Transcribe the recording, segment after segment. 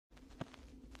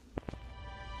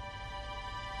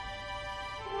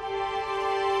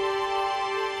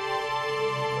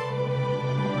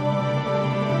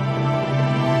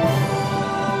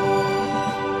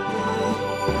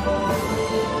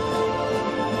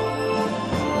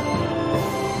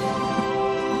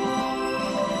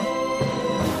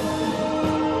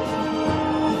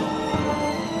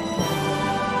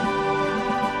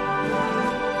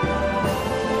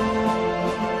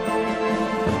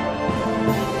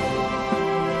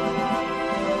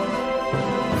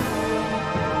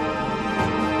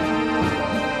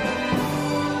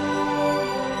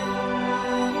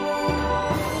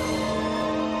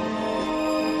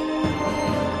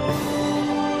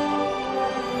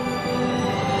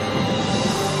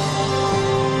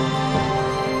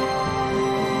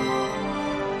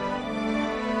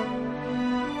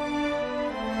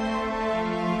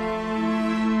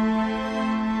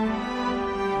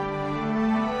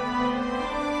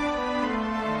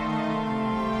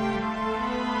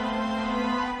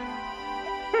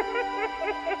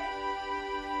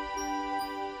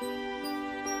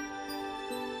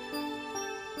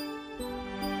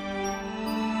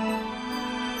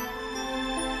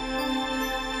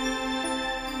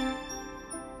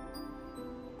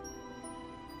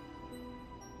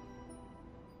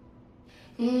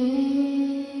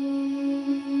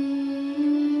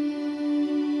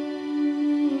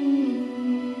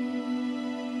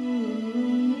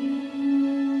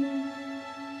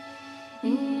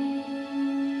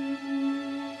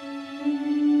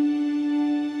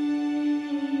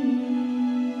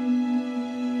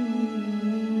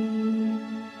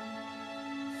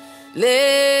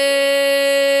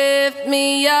Lift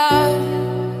me up,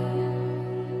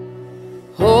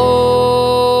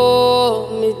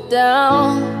 hold me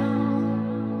down,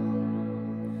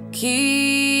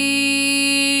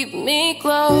 keep me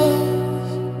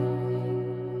close,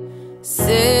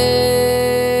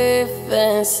 safe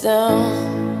and sound.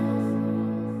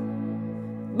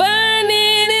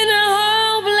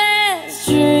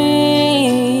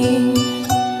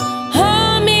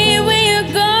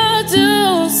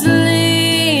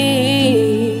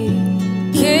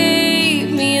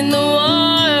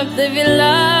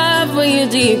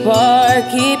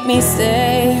 Keep me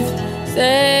safe,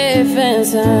 safe and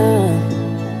sound.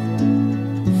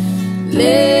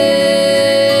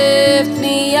 Lift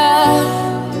me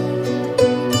up,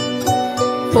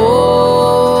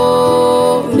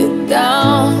 hold me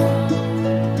down,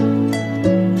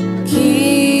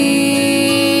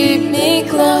 keep me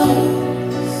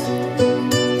close,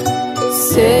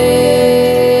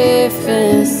 safe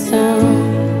and sound.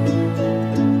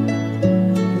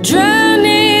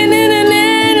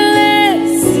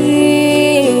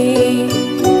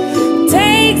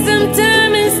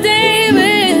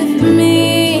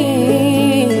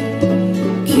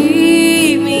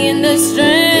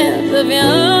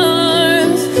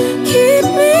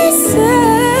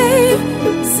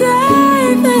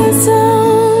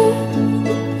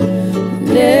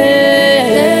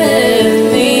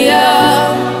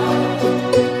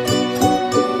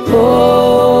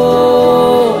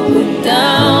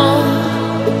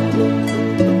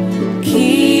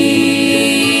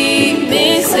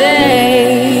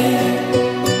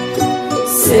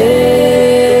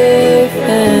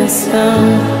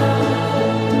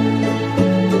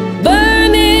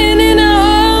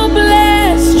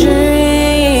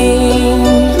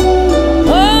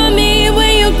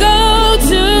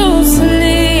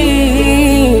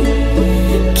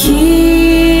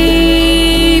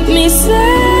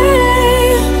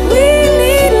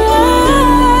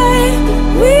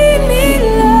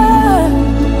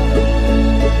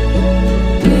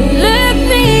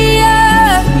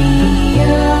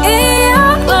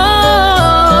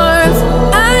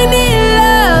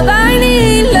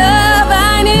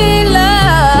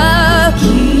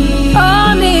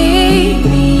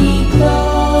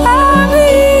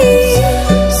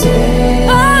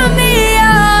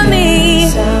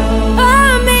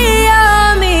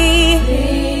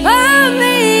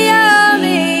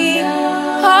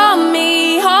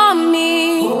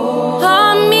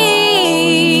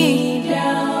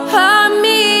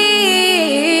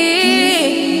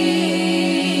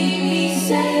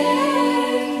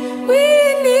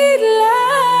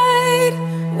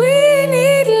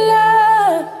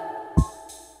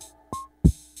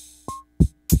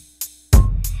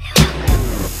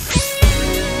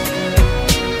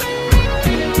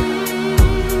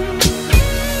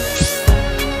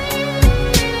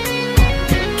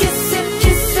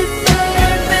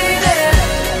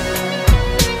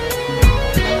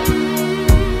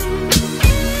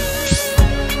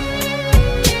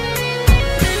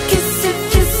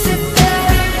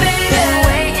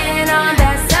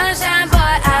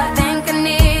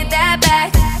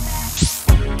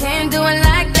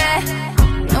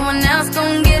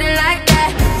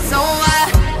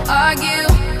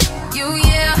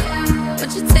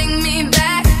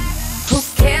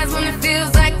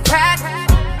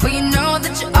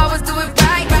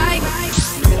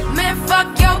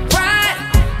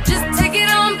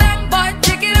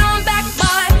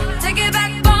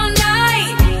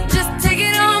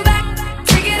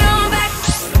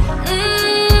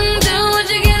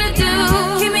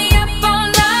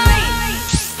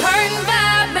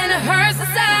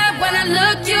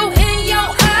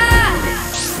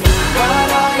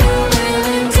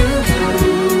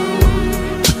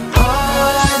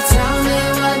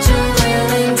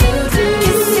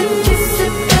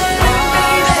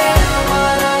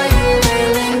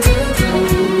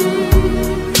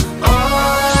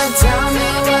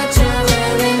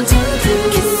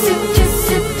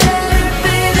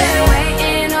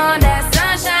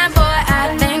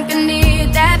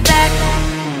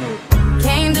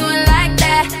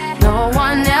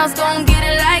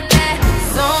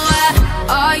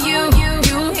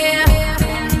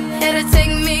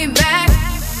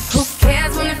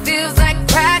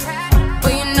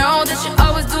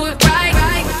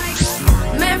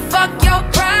 Fuck your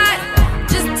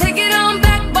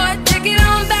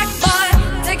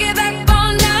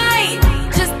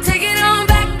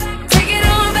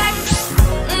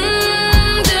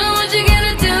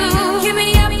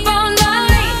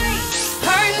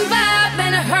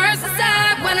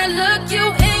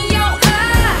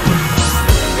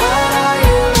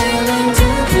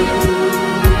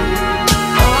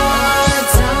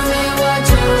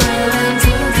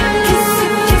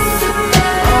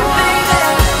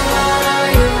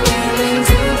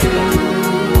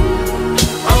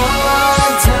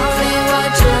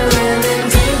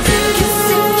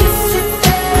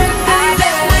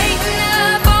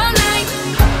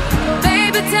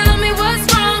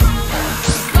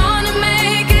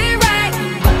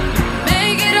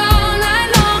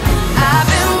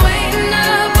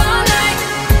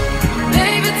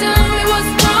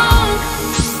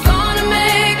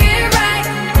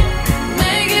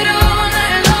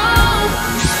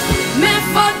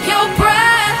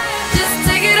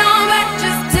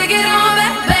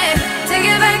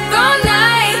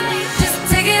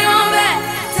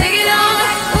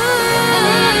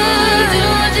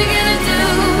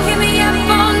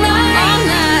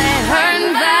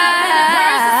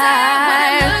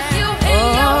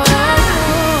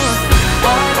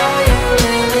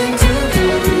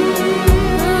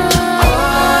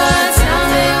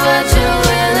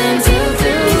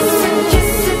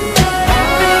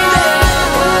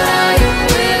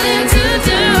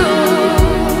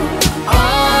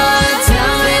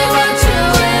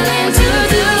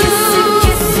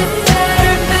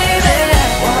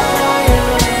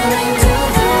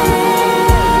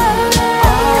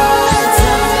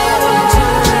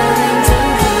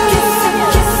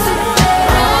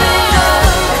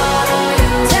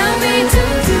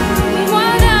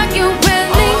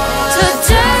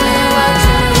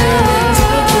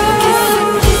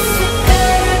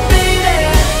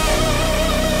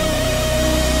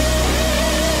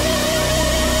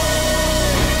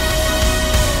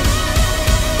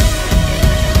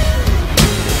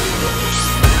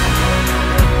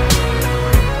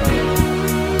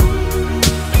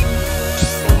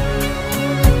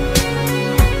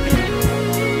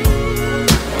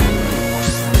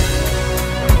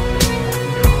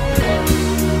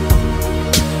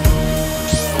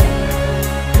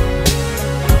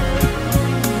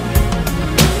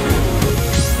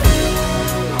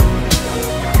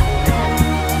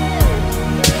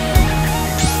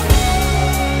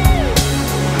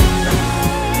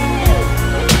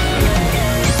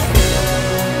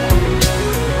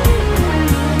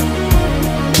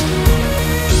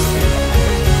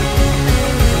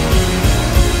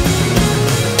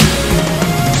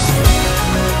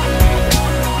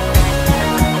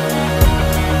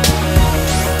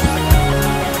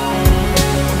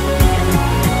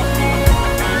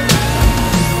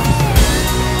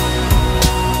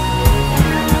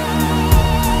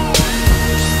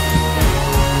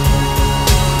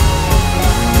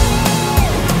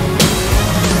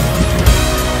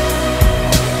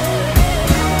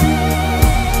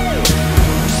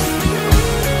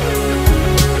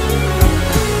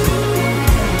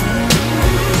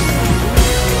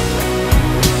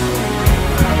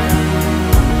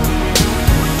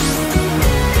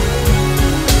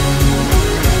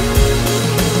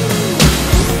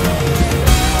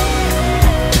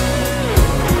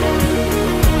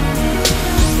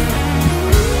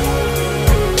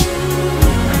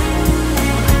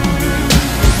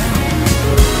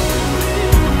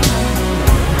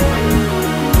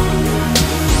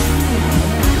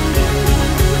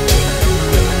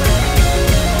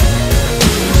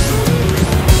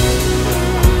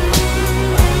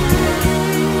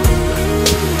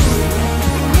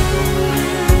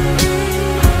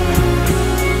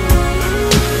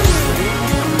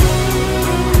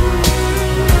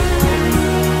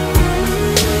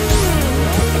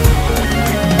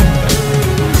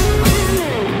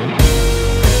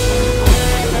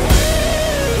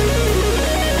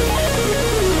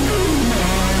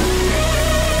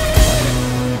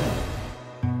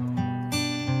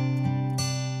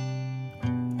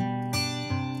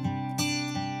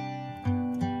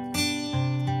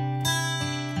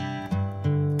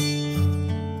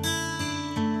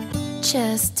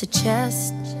chest to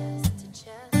chest,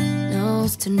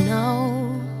 nose to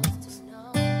nose,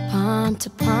 palm to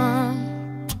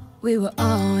palm. We were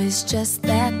always just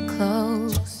that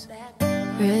close,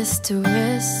 wrist to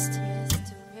wrist,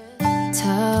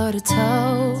 toe to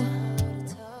toe.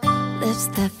 Lips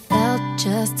that felt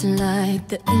just like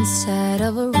the inside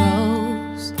of a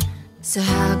rose. So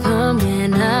how come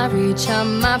when I reach out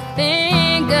my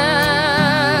finger,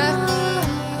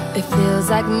 it feels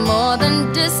like more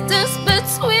than distance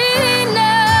between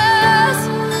us?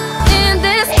 In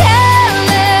this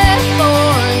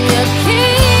California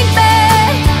king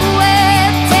bed,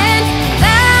 we're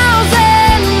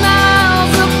 10,000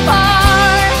 miles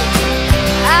apart.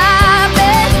 I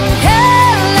bet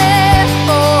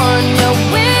California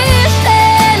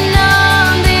wishing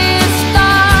on these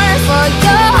stars for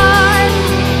your heart,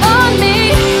 on me,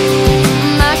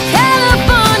 my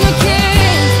California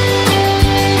king.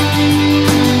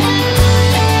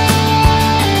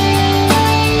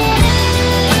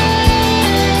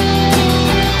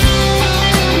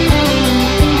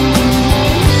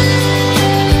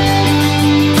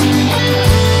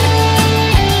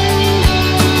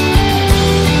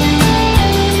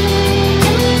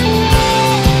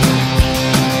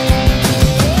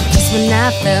 Just when I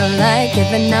felt like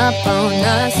giving up on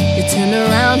us, you turn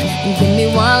around and give me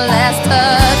one last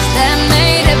touch that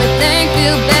made everything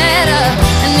feel better.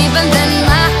 And even then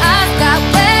my eyes got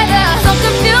wetter. So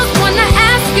confused when I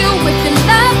ask you if you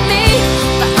love me,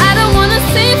 but I don't wanna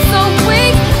seem so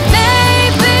weak.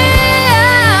 Maybe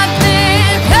I've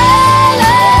been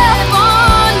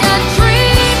California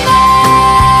dreaming.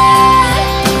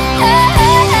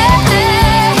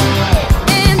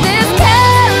 In this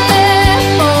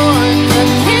California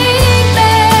king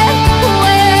bed,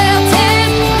 we're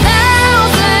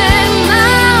 10,000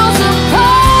 miles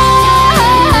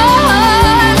apart.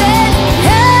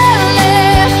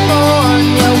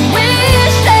 California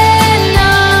wishing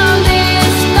on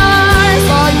these stars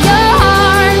for your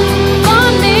heart, for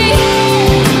me,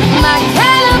 my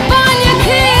California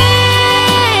king.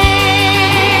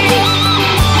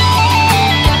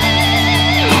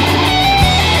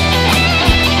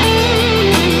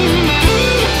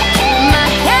 My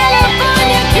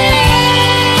California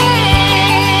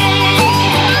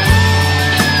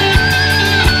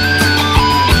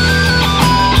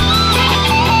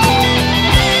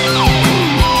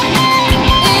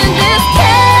In this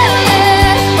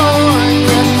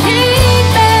California king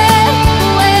bed,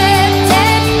 we're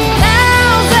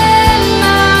 10,000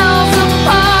 miles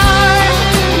apart.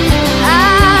 I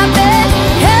bet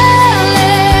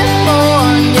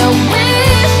California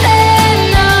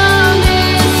wishing on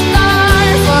these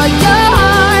stars for your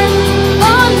heart,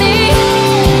 for me,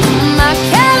 my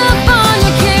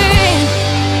California king.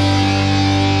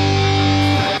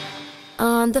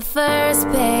 On the first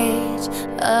page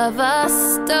of a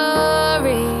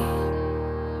story,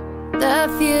 the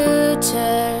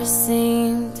future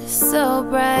seemed so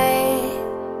bright.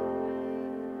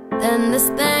 Then this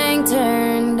thing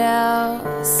turned out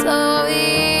so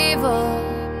evil.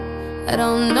 I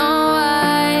don't know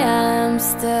why I'm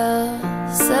still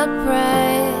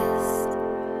surprised.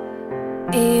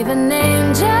 Even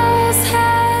angels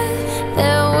have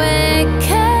their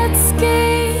wicked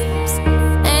schemes,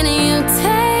 and you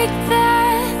take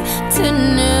that to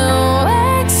new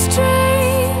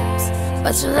extremes.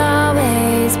 But you'll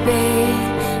always be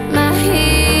my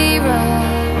hero,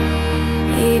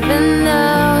 even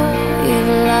though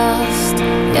you've lost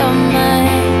your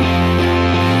mind.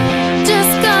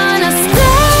 Just gonna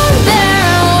stand there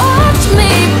and watch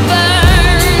me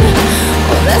burn.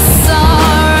 Well, that's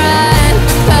alright,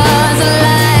 'cause I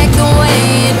like the way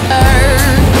it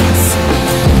hurts.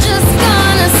 Just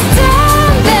gonna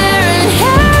stand there and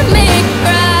hear me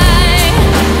cry.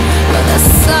 Well,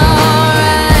 that's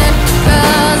alright,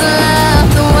 'cause I love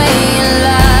the way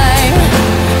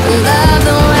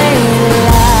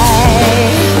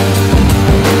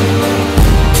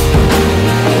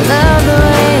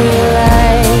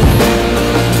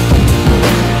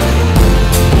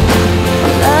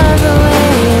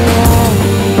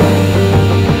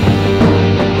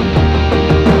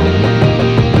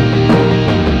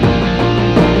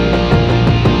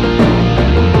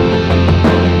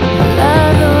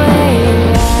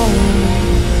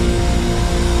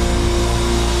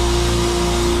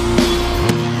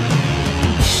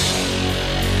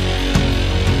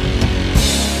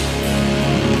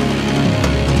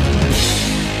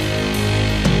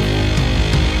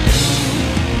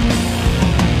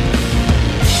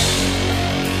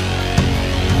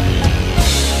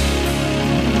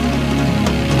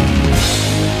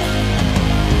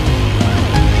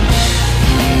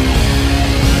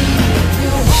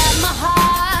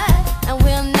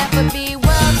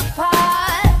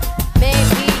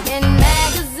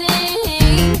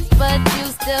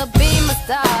will be my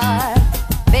star,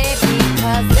 baby,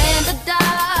 'cause in the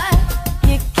dark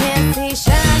you can't see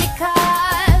shiny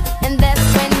cars, and that's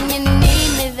when you need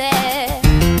me there.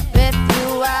 With you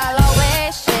I'll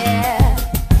always share,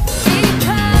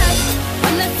 because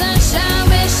when the sunshine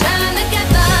we shine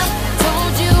together.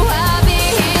 Told you I'll be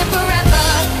here forever,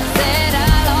 said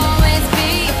I'll always be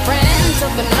your friend.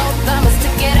 Took an oath, I'ma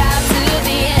stick it out to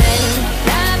the end.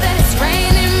 Now that it's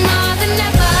raining more than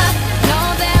ever, know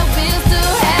that we'll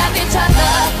still have each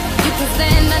other. You can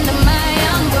stand under my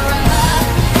umbrella,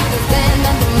 you can stand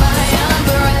under my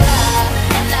umbrella.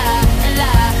 Ella,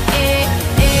 ella, eh,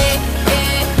 eh,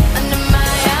 eh, under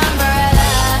my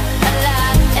umbrella. Ella,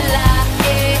 ella,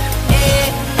 eh, eh,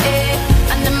 eh,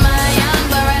 under my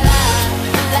umbrella.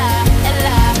 Ella,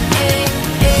 ella, eh,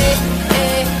 eh,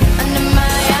 eh, under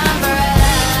my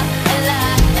umbrella. Ella,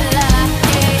 ella,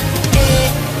 eh, eh,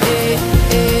 eh,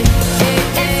 eh, eh.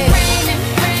 It's raining,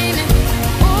 raining,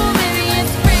 ooh baby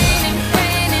it's raining,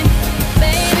 raining.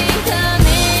 Baby come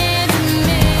into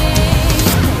me,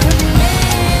 come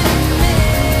into me.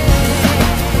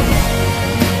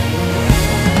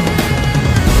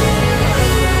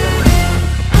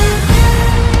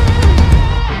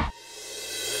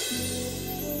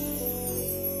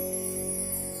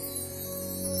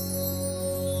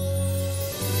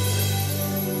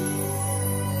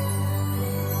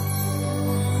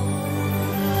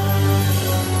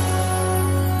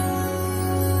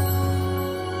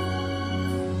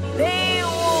 They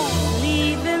won't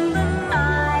leave in the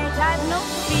night. I've no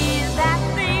fear that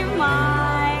they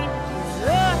might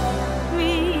desert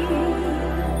me.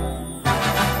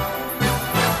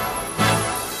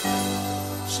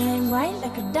 Shine bright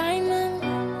like a diamond,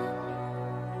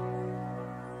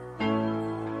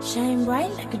 shine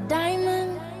bright like a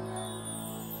diamond.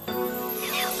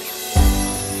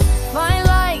 Fine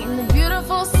light in the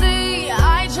beautiful sea,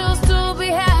 I chose to be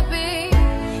happy.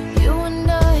 You and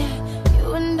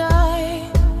I,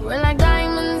 we're like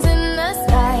diamonds in the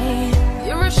sky.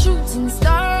 You're a shooting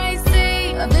star I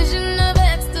see, a vision of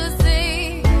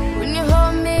ecstasy. When you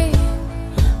hold me,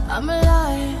 I'm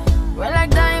alive. We're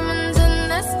like diamonds in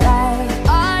the sky.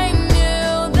 I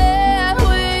knew that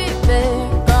we'd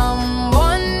become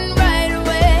one right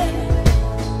away.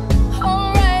 Oh,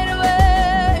 right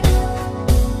away.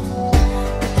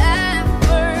 At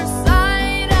first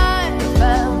sight, I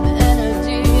felt the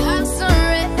energy of sun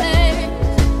rays.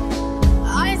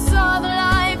 I saw the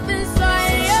life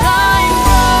inside you. Shine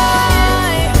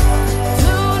bright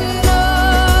tonight.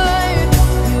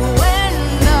 You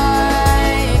and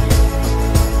I,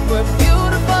 we're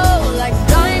beautiful like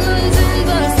diamonds in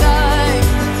the sky.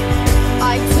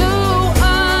 I too,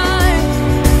 I'm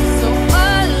so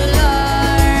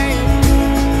alive.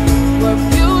 We're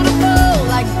beautiful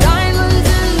like diamonds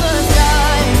in the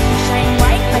sky. Shine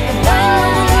bright like a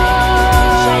diamond,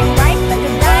 shine bright like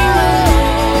a diamond,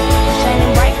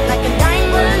 shining bright like a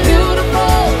diamond. We're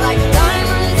beautiful like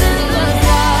diamonds in the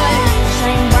sky.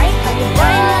 Shine bright like a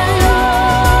diamond,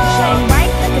 shine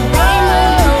bright like a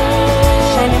diamond,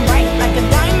 shining bright like a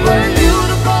diamond. We're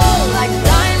beautiful like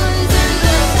diamonds in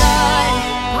the sky.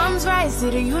 Palms rise to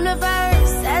the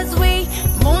universe as we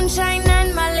moonshine and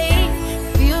Mali.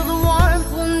 Feel the warmth,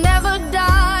 we'll never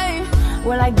die.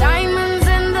 We're like diamonds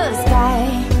in the sky.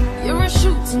 You're a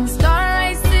shooting star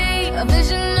I see, a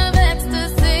vision of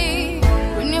ecstasy.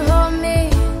 When you hold me,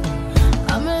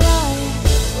 I'm alive.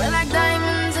 We're like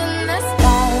diamonds in the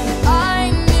sky.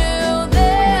 I knew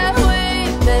that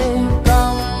we'd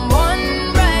become one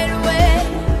right away.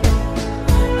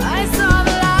 I saw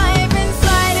the life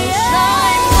inside you.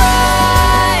 Shine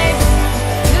bright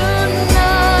tonight.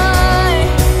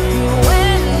 You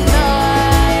and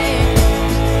I,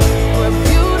 we're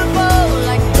beautiful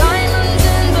like diamonds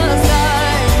in the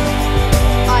sky.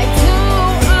 I too,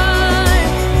 I'm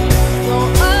so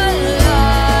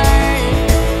alive.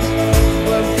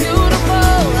 We're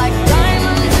beautiful like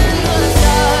diamonds in the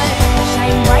sky.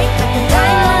 Shine bright like a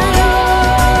diamond,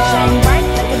 shine bright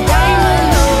like a diamond,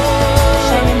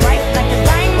 shining bright like a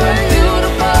diamond. We're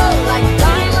beautiful like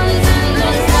diamonds in the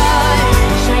sky.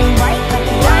 Shine bright like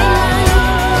a diamond,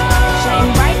 shine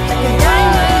bright like a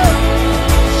diamond,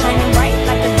 shining bright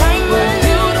like a diamond. We're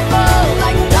beautiful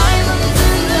like diamonds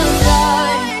in the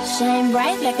sky. Shine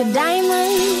bright like a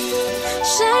diamond,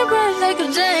 shine bright like a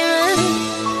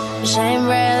diamond, shine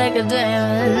bright like a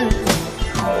diamond.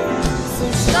 So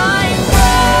shine